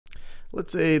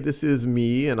Let's say this is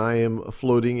me and I am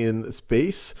floating in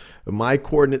space. My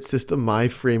coordinate system, my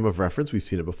frame of reference, we've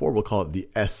seen it before, we'll call it the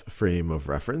S frame of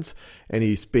reference.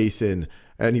 Any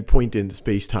point in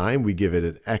space-time, we give it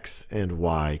an X and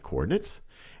Y coordinates.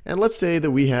 And let's say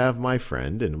that we have my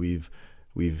friend, and we've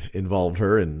involved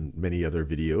her in many other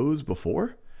videos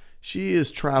before. She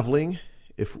is traveling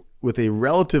with a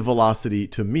relative velocity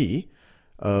to me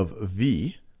of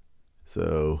v,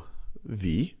 so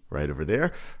v, right over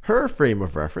there. Her frame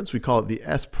of reference, we call it the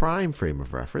S prime frame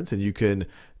of reference, and you can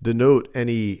denote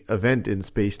any event in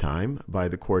space-time by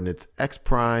the coordinates x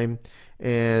prime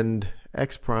and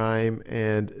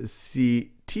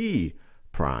ct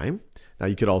prime. Now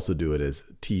you could also do it as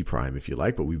t prime if you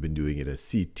like, but we've been doing it as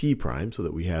ct prime so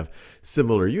that we have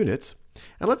similar units.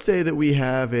 And let's say that we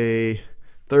have a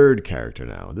third character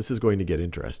now. This is going to get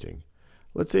interesting.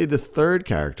 Let's say this third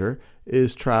character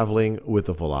is traveling with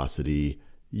a velocity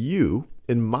u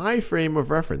in my frame of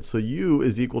reference. So u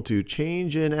is equal to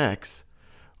change in x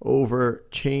over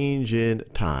change in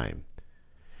time.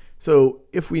 So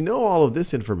if we know all of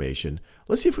this information,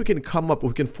 let's see if we can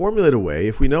formulate a way,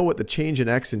 if we know what the change in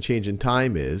x and change in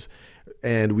time is,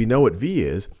 and we know what v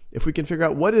is, if we can figure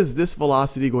out what is this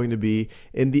velocity going to be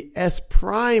in the S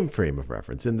prime frame of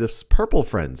reference, in this purple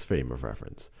friend's frame of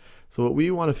reference. So what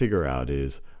we want to figure out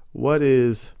is let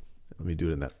me do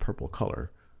it in that purple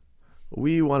color.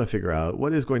 We want to figure out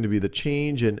what is going to be the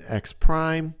change in x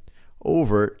prime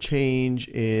over change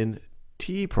in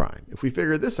t prime. If we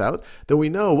figure this out, then we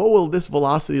know what will this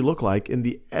velocity look like in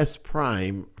the S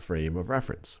prime frame of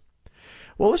reference.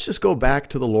 Well, let's just go back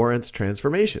to the Lorentz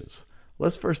transformations.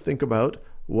 Let's first think about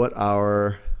what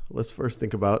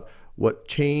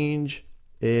change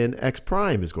in x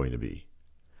prime is going to be.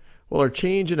 Well, our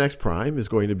change in x prime is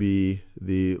going to be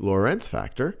the Lorentz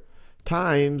factor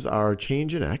times our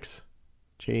change in x,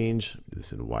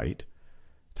 this in white,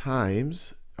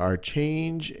 times our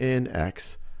change in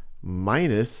x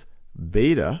minus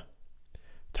beta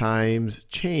times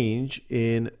change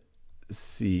in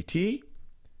ct.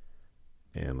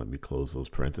 And let me close those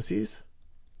parentheses.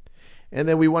 And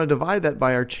then we want to divide that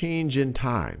by our change in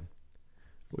time.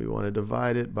 We want to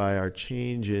divide it by our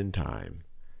change in time.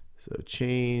 So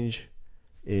change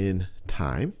in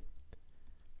time,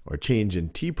 or change in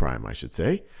t prime, I should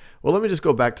say. Well, let me just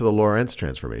go back to the Lorentz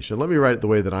transformation. Let me write it the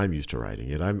way that I'm used to writing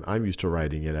it. I'm used to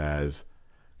writing it as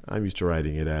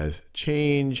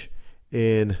change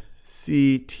in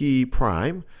ct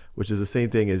prime, which is the same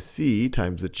thing as c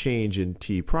times the change in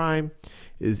t prime,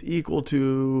 is equal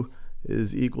to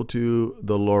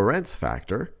the Lorentz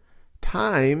factor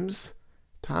times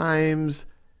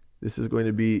this is going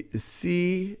to be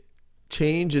c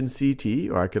change in ct,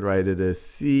 or I could write it as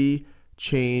c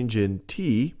change in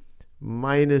t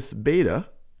minus beta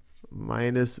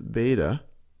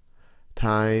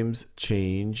times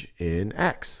change in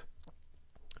x.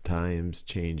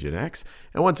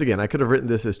 And once again, I could have written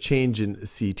this as change in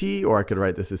ct, or I could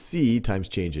write this as c times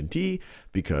change in t,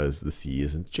 because the c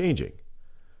isn't changing.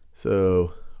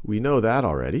 So we know that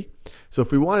already. So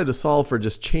if we wanted to solve for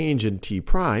just change in t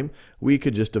prime, we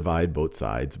could just divide both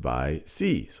sides by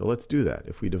c. So let's do that.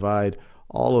 If we divide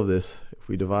all of this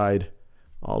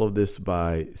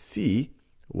by c,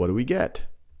 what do we get?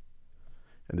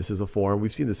 And this is a form,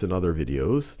 we've seen this in other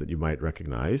videos that you might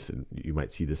recognize, and you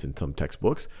might see this in some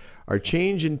textbooks. Our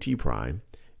change in t prime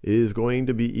is going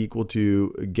to be equal to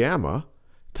gamma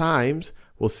times,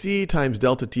 well, c times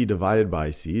delta t divided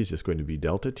by c is just going to be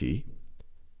delta t.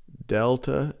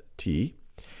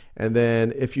 And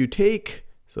then if you take,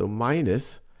 so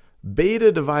minus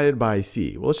beta divided by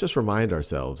c. Well, let's just remind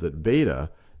ourselves that beta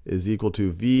is equal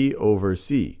to v over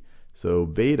c. So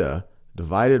beta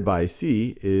divided by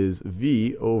c is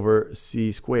v over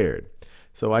c squared.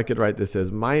 So I could write this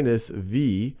as minus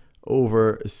v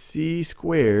over c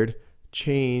squared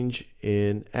change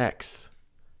in x.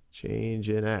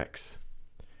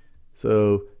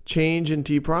 So change in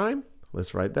t prime,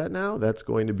 let's write that now. That's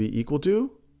going to be equal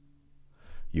to,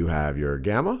 you have your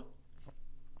gamma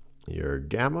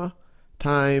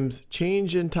times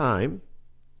change in time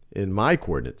in my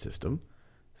coordinate system.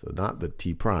 So not the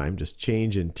t prime, just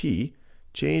change in t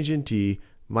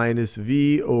minus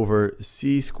v over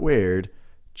c squared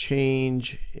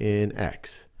change in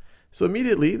x. So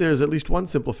immediately there's at least one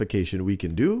simplification we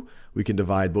can do. We can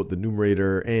divide both the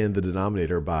numerator and the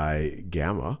denominator by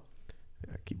gamma.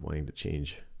 I keep wanting to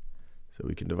change. So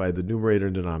we can divide the numerator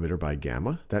and denominator by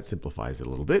gamma. That simplifies it a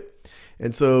little bit.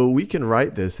 And so we can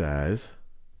write this as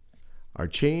our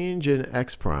change in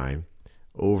x prime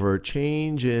over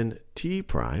change in t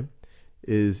prime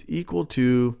is equal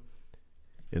to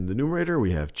In the numerator,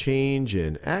 we have change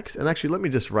in x. And actually, let me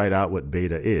just write out what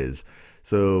beta is.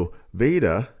 So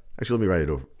beta, actually, let me write it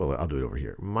over. Well, I'll do it over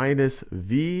here. Minus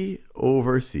v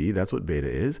over c. That's what beta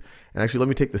is. And actually, let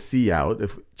me take the c out.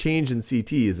 If change in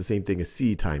ct is the same thing as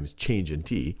c times change in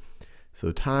t.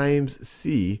 So times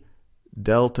c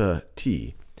delta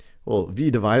t. Well, v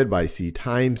divided by c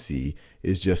times c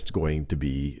is just going to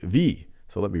be v.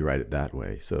 So let me write it that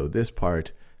way. So this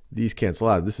part, these cancel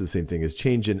out. This is the same thing as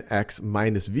change in x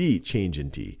minus v change in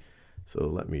t. So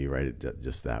let me write it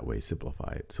just that way,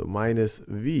 simplify it. So minus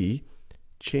v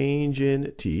change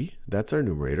in t, that's our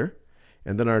numerator.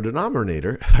 And then our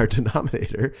denominator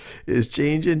is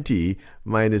change in t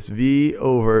minus v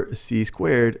over c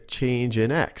squared change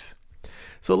in x.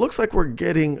 So it looks like we're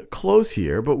getting close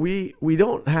here, but we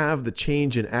don't have the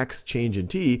change in x, change in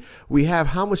t. We have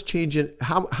how much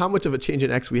of a change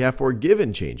in x we have for a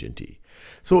given change in t.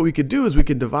 So what we could do is we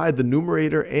can divide the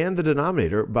numerator and the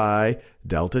denominator by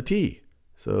delta t.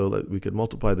 So we could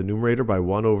multiply the numerator by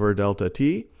 1 over delta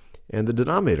t and the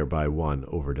denominator by 1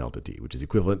 over delta t, which is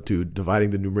equivalent to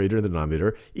dividing the numerator and the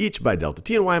denominator each by delta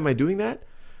t. And why am I doing that?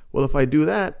 Well, if I do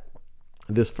that,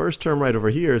 this first term right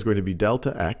over here is going to be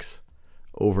delta x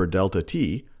over delta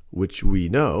t, which we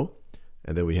know,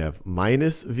 and then we have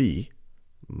minus v,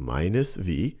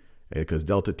 because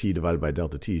delta t divided by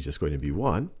delta t is just going to be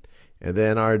 1. And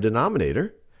then our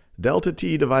denominator, delta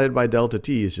t divided by delta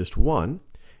t is just 1.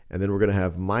 And then we're going to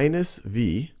have minus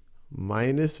v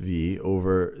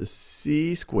over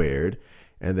c squared,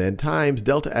 and then times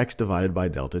delta x divided by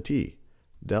delta t.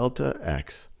 Delta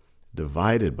x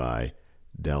divided by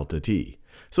delta t.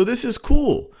 So this is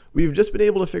cool. We've just been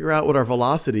able to figure out what our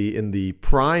velocity in the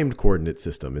primed coordinate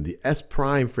system, in the s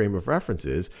prime frame of reference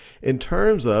is, in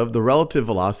terms of the relative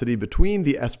velocity between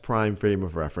the s prime frame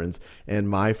of reference and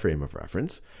my frame of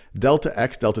reference. Delta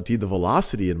x, delta t, the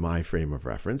velocity in my frame of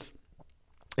reference.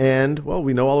 And, well,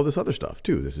 we know all of this other stuff,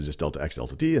 too. This is just delta x,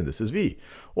 delta t, and this is v.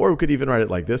 Or we could even write it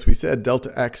like this. We said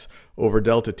delta x over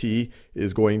delta t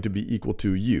is going to be equal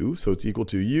to u. So it's equal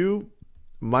to u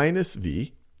minus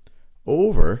v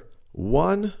over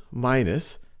 1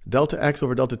 minus delta x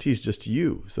over delta t is just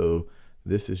u. So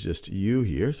this is just u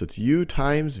here. So it's u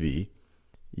times v,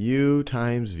 or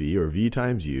v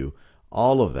times u,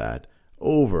 all of that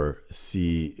over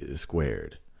c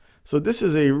squared. So this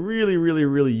is a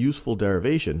really useful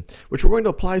derivation, which we're going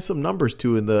to apply some numbers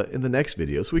to in the next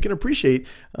video, so we can appreciate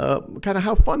kind of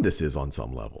how fun this is on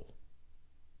some level.